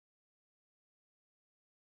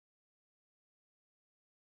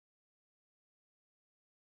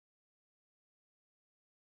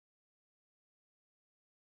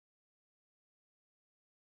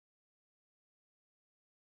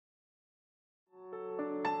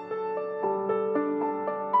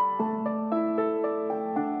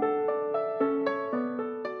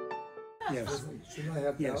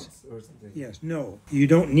have Yes. doubts or something? Yes, no, you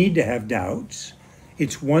don't need to have doubts.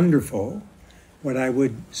 It's wonderful. What I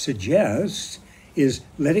would suggest is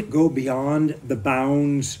let it go beyond the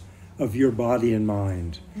bounds of your body and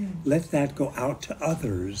mind. Let that go out to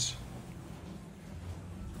others.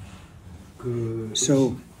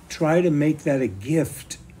 So try to make that a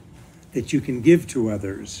gift that you can give to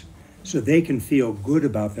others so they can feel good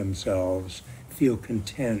about themselves, feel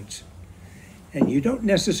content. And you don't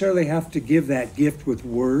necessarily have to give that gift with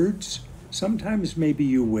words. Sometimes maybe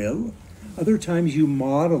you will. Other times you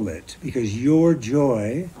model it, because your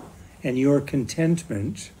joy and your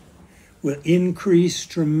contentment will increase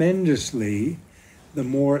tremendously the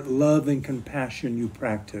more love and compassion you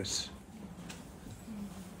practice.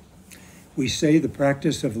 We say the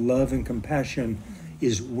practice of love and compassion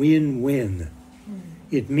is win-win.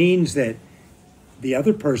 It means that the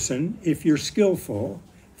other person, if you're skillful,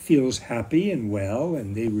 feels happy and well,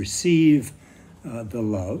 and they receive the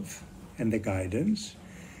love and the guidance.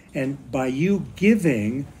 And by you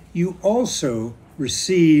giving, you also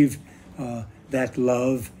receive that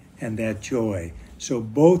love and that joy. So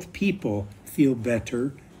both people feel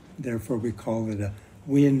better, therefore we call it a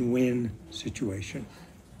win-win situation.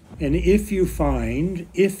 And if you find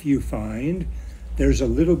there's a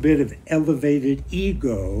little bit of elevated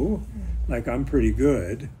ego, like I'm pretty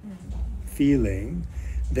good feeling,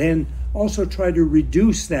 then also try to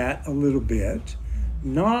reduce that a little bit,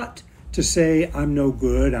 not to say I'm no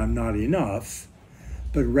good, I'm not enough,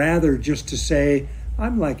 but rather just to say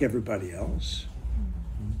I'm like everybody else.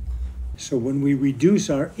 So when we reduce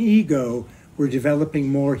our ego, we're developing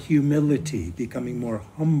more humility, becoming more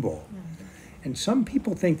humble. And some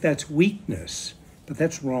people think that's weakness, but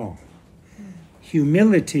that's wrong.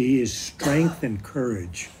 Humility is strength and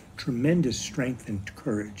courage, tremendous strength and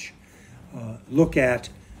courage. Look at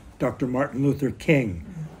Dr. Martin Luther King.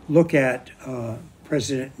 Look at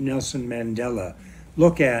President Nelson Mandela.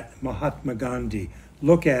 Look at Mahatma Gandhi.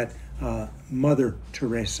 Look at Mother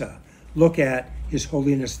Teresa. Look at His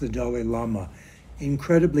Holiness the Dalai Lama.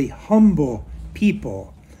 Incredibly humble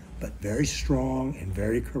people, but very strong and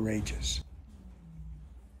very courageous.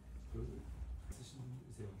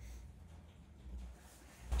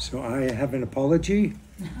 So I have an apology.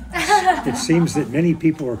 It seems that many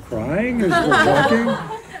people are crying as we're talking,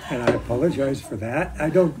 and I apologize for that. I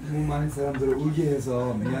don't.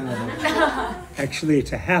 Actually,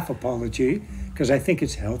 it's a half apology because I think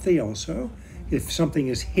it's healthy also. If something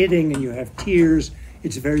is hitting and you have tears,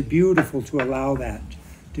 it's very beautiful to allow that,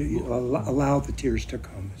 to allow the tears to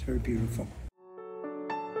come. It's very beautiful.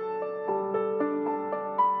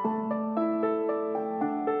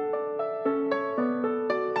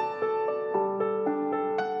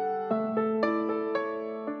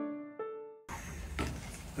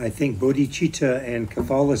 I think bodhicitta and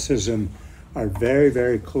Catholicism are very,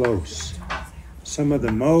 very close. Some of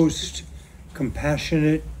the most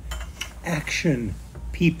compassionate action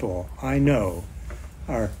people I know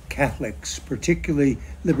are Catholics, particularly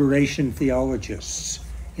liberation theologists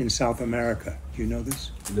in South America. Do you know this?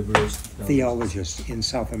 Liberation theologists in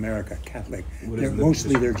South America, Catholic.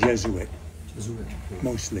 They're Jesuit.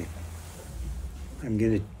 Mostly. I'm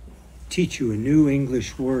going to teach you a new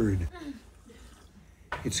English word.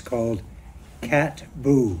 It's called cat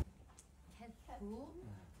boo.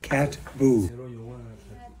 Cat boo.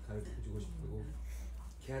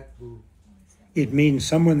 It means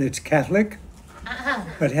someone that's Catholic,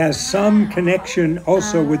 but has some connection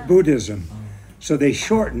also with Buddhism. So they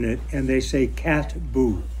shorten it and they say cat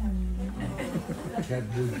boo. Cat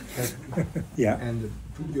boo. Yeah. And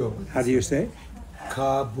how do you say?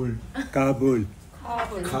 Kabul. Kabul.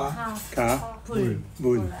 Kabul.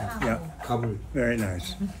 Bul. Yeah. Kabul. Very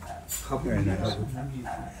nice. Very nice.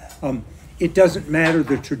 Kabul. It doesn't matter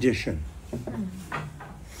the tradition.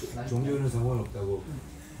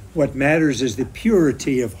 What matters is the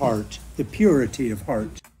purity of heart. The purity of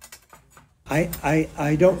heart.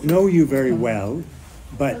 I don't know you very well,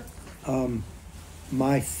 but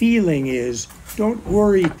my feeling is don't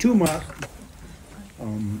worry too much.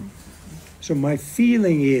 So my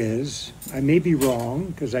feeling is, I may be wrong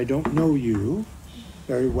because I don't know you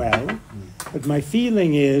very well, but my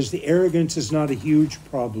feeling is the arrogance is not a huge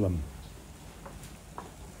problem.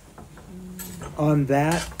 On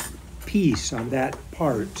that piece, on that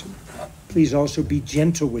part, please also be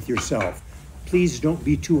gentle with yourself. Please don't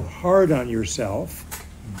be too hard on yourself.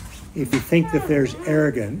 If you think that there's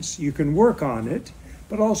arrogance, you can work on it,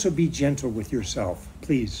 but also be gentle with yourself,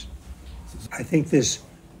 please. I think this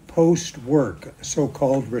post-work,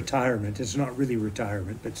 so-called retirement, it's not really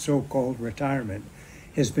retirement, but so-called retirement,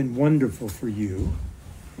 has been wonderful for you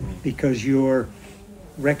because you're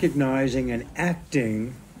recognizing and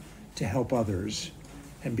acting to help others.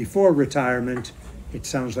 And before retirement, it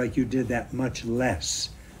sounds like you did that much less.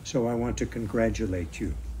 So I want to congratulate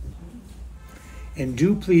you. And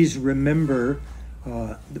do please remember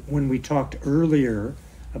when we talked earlier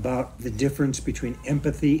about the difference between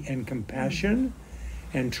empathy and compassion,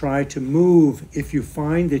 and try to move, if you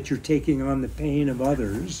find that you're taking on the pain of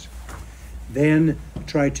others, then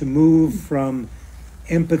try to move from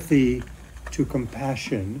empathy to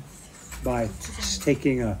compassion by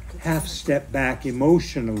taking a half step back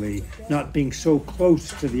emotionally, not being so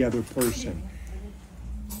close to the other person.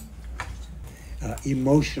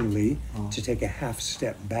 Emotionally, to take a half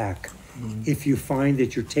step back. If you find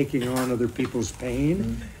that you're taking on other people's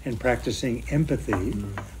pain and practicing empathy,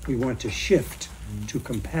 we want to shift to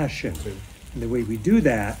compassion. And the way we do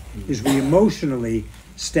that is we emotionally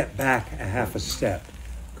step back a half a step.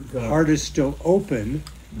 The heart is still open,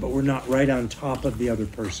 but we're not right on top of the other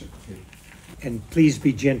person. And please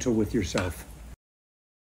be gentle with yourself.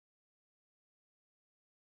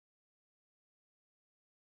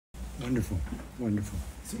 Wonderful, wonderful.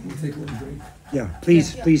 So we'll take one break. Yeah,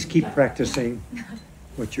 please keep practicing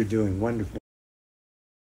what you're doing. Wonderful.